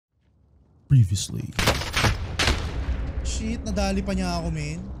Previously. Shit, nadali pa niya ako,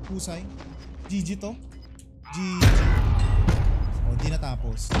 men. Husay. GG to. GG. Oh, di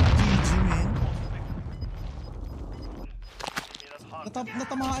natapos. GG, men.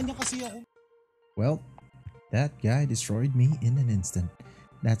 Natamaan niya kasi ako. Well, that guy destroyed me in an instant.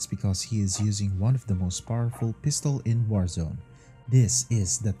 That's because he is using one of the most powerful pistol in Warzone. This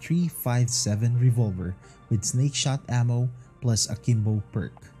is the 357 revolver with snake shot ammo plus akimbo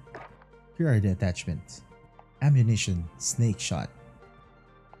perk. Here are the attachments. Ammunition, snake shot.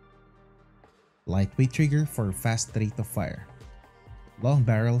 Lightweight trigger for fast rate of fire. Long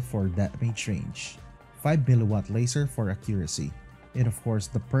barrel for damage range. 5mW laser for accuracy. And of course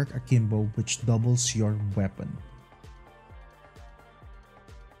the perk akimbo which doubles your weapon.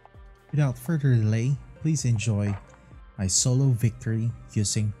 Without further delay, please enjoy my solo victory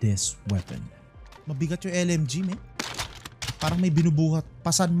using this weapon. Mabigat yung LMG, men. Parang may binubuhat.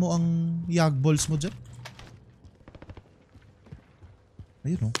 Pasan mo ang yag balls mo dyan.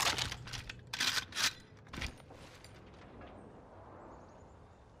 Ayun, oh.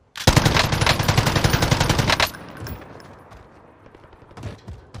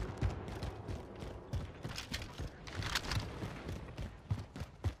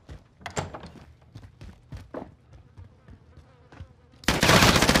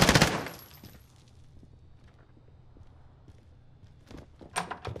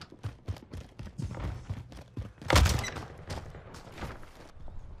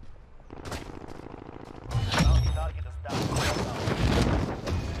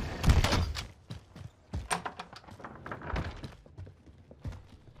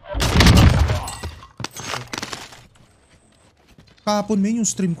 Kahapon, men, yung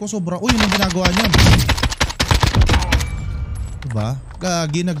stream ko sobra. Uy, yung ginagawa niya. Diba?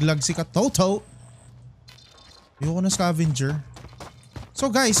 Gagi, naglag si Katoto. Ayoko na scavenger. So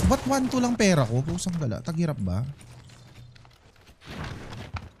guys, ba't 1-2 lang pera ko? Pusang gala. Taghirap ba?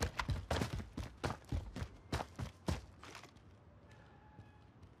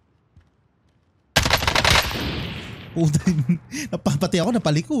 Puta, napapati ako,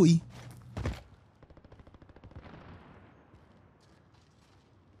 napaliko eh.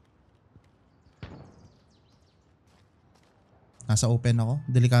 Nasa open ako.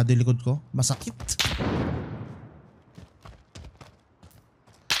 Delikado yung likod ko. Masakit.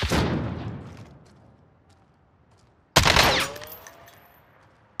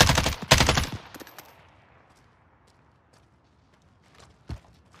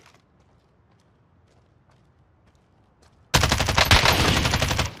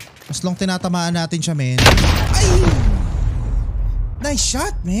 As long tinatamaan natin siya, men. Ay! Nice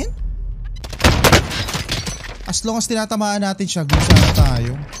shot, men. As long as tinatamaan natin siya, gusto na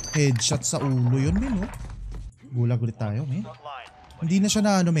tayo. Headshot sa ulo yun, men, oh. Gulag ulit tayo, men. Hindi na siya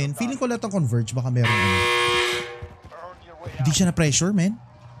na ano, men. Feeling ko lahat ng converge, baka meron ano. Hindi siya na pressure, men.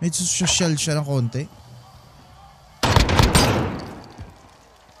 Medyo shell siya ng konti.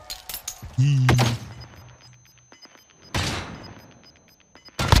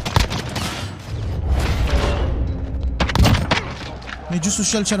 Medyo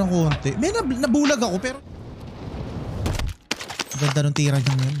social siya ng konti. May nabulag ako pero ganda nung tira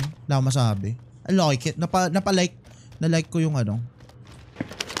niya yun. Wala akong masabi. I like it. Napalike. Na-like ko yung ano.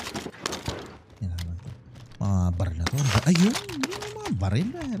 Yan naman to. Mga bar na to. Ayun. Hindi yung mga baril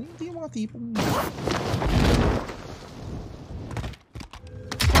na. Hindi yung mga tipong.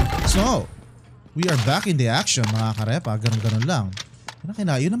 So, we are back in the action mga karepa. Ganun-ganun lang.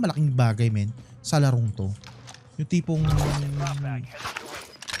 Yun ang malaking bagay, men. Sa larong to. Yung tipong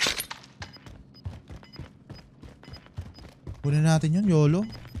kunin natin yun, YOLO.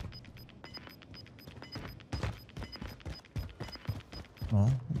 Oh.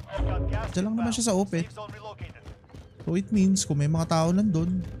 Diyan lang naman siya sa open. So it means kung may mga tao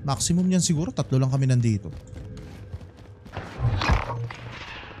nandun, maximum yan siguro 3 lang kami nandito.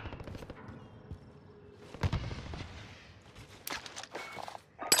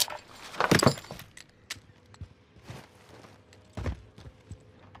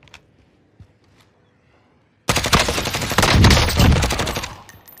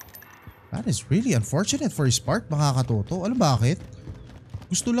 That is really unfortunate for his part, mga katoto. Alam bakit?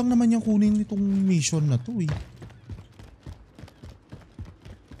 Gusto lang naman niyang kunin itong mission na to eh.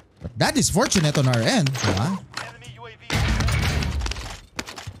 But that is fortunate on our end, diba?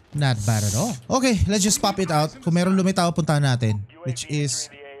 Not bad at all. Okay, let's just pop it out. Kung meron lumitaw, puntahan natin. Which is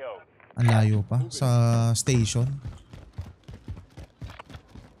ang layo pa sa station.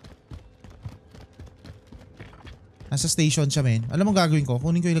 Nasa station siya, men. Alam mo gagawin ko?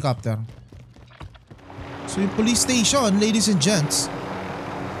 Kunin ko yung helicopter. So yung police station, ladies and gents.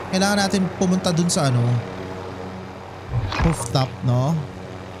 Kailangan natin pumunta dun sa ano, rooftop, no?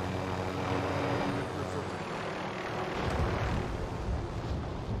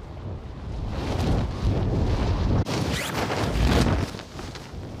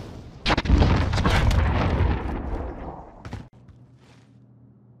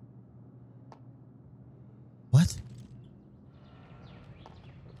 What?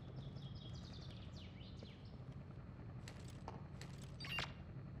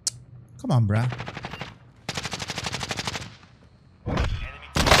 Come on, bruh.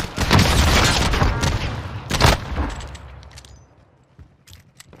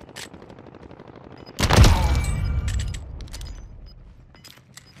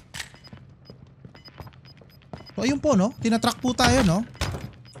 So ayun po, no? Tinatrack po tayo, no?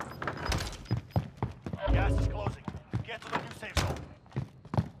 Gas is closing. Get to the new safe zone.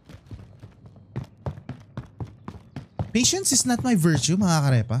 Patience is not my virtue, mga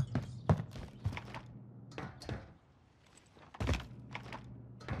karepa.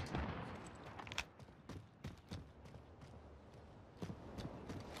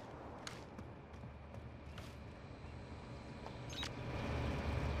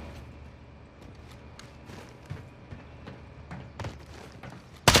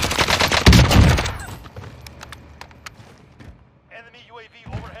 Enemy UAV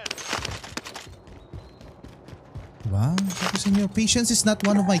overhead. Wow, tapos inyo, patience is not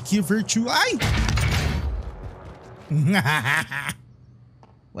one of my key virtue. Ay!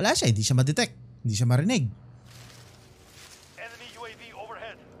 Wala siya, hindi siya ma-detect. Hindi siya marinig. Enemy UAV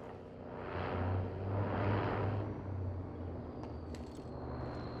overhead.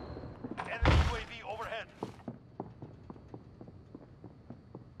 Enemy UAV overhead.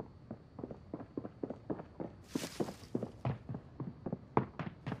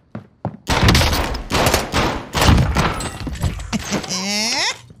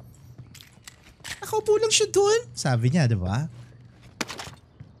 Nakaupo lang siya dun. Sabi niya, di ba?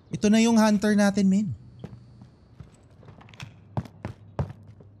 Ito na yung hunter natin, men.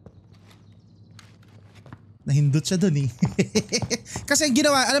 Nahindot siya dun eh. Kasi ang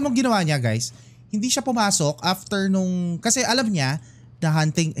ginawa, alam mo ginawa niya guys, hindi siya pumasok after nung, kasi alam niya na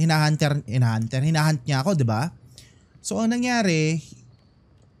hinahunt niya ako, di ba? So ang nangyari,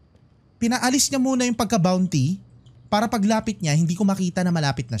 pinaalis niya muna yung pagka-bounty para paglapit niya, hindi ko makita na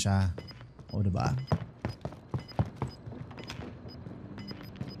malapit na siya. O, di ba?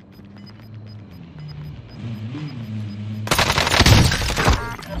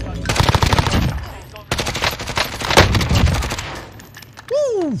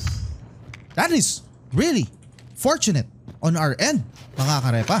 Woo! That is really fortunate on our end, mga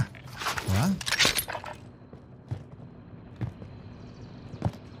karepa. Diba?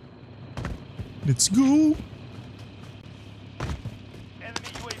 Let's go!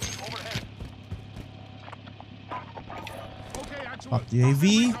 Enemy UAV overhead. Fuck the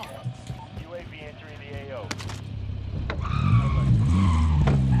UAV. UAV entering the AO.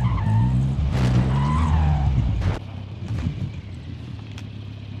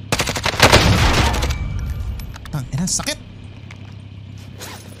 Tangina, sakit!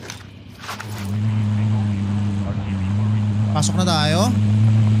 Pasok na tayo.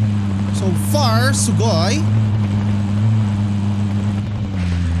 So far, sugoi.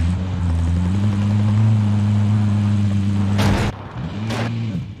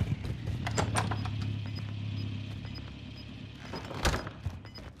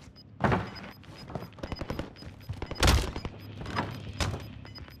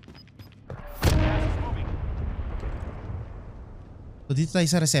 So dito tayo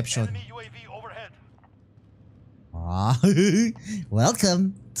sa reception. Enemy UAV overhead. Ah,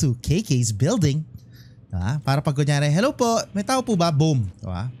 welcome to KK's building. Para pag kunyari, hello po, may tao po ba? Boom.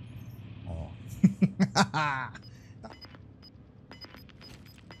 Diba? Oh.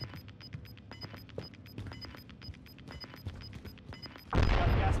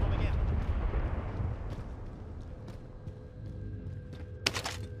 Got gas moving in.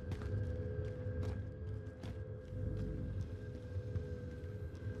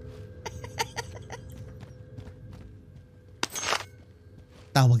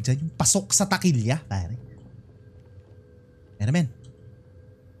 Tawag dyan yung pasok sa takilya. Pare. Ayan na, men.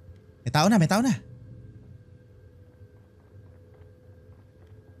 May tao na, may tao na.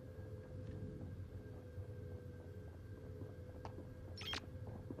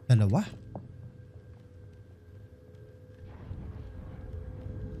 Dalawa.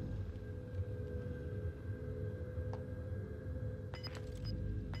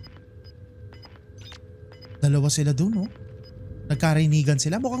 Dalawa sila dun, oh. Nagkarinigan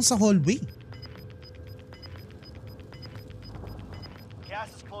sila, mukhang sa hallway. Gas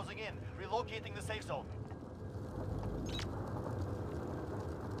is closing. closing in. Relocating the safe zone.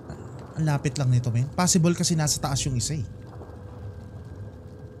 Ang lapit lang nito, men. Possible kasi nasa taas yung isa eh.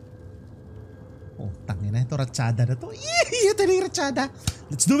 Oh, tangin na ito. Ratsyada na to. Ito na yung ratsyada.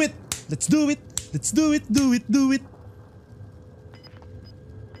 Let's do it. Let's do it. Let's do it. Do it. Do it.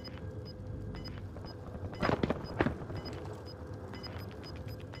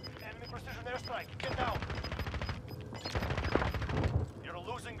 Enemy precision airstrike. Get down. You're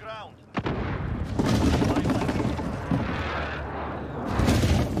losing ground. Five left.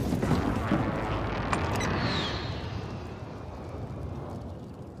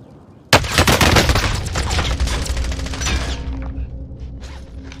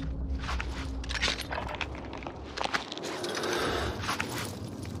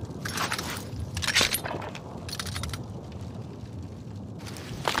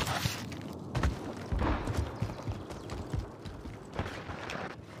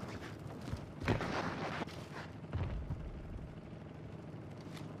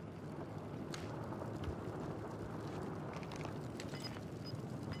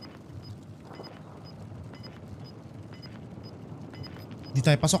 Di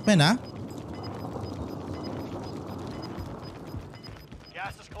tayo pasok, men, ha?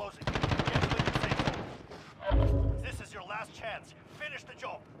 Gas is closing. Get to the safe zone. This is your last chance. Finish the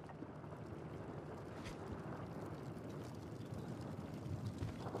job.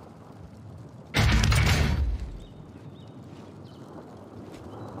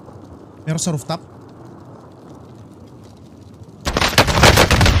 Meron sa rooftop.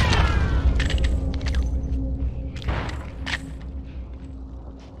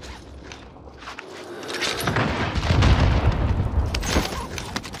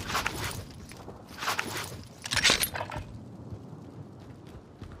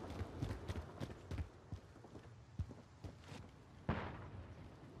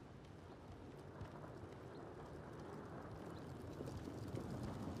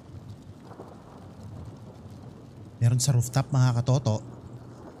 Meron sa rooftop, mga katoto.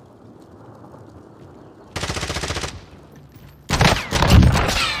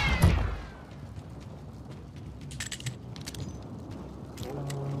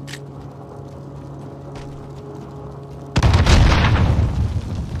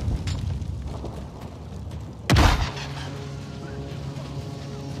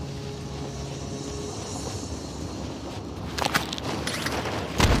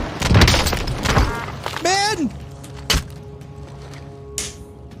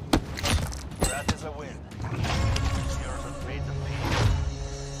 That is a win. Yours are paid to pay.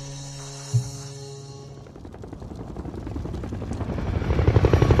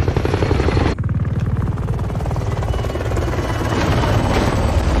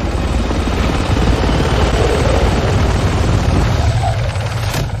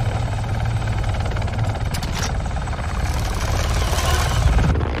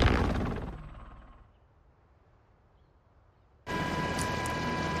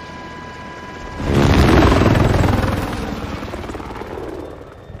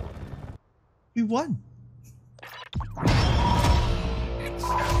 We won.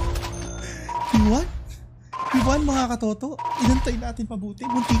 We won. We won, mga katoto. Inantay natin pabuti.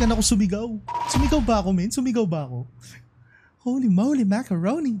 Muntikan ako sumigaw. Sumigaw ba ako, men? Sumigaw ba ako? Holy moly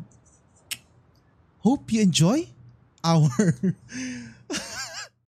macaroni. Hope you enjoy our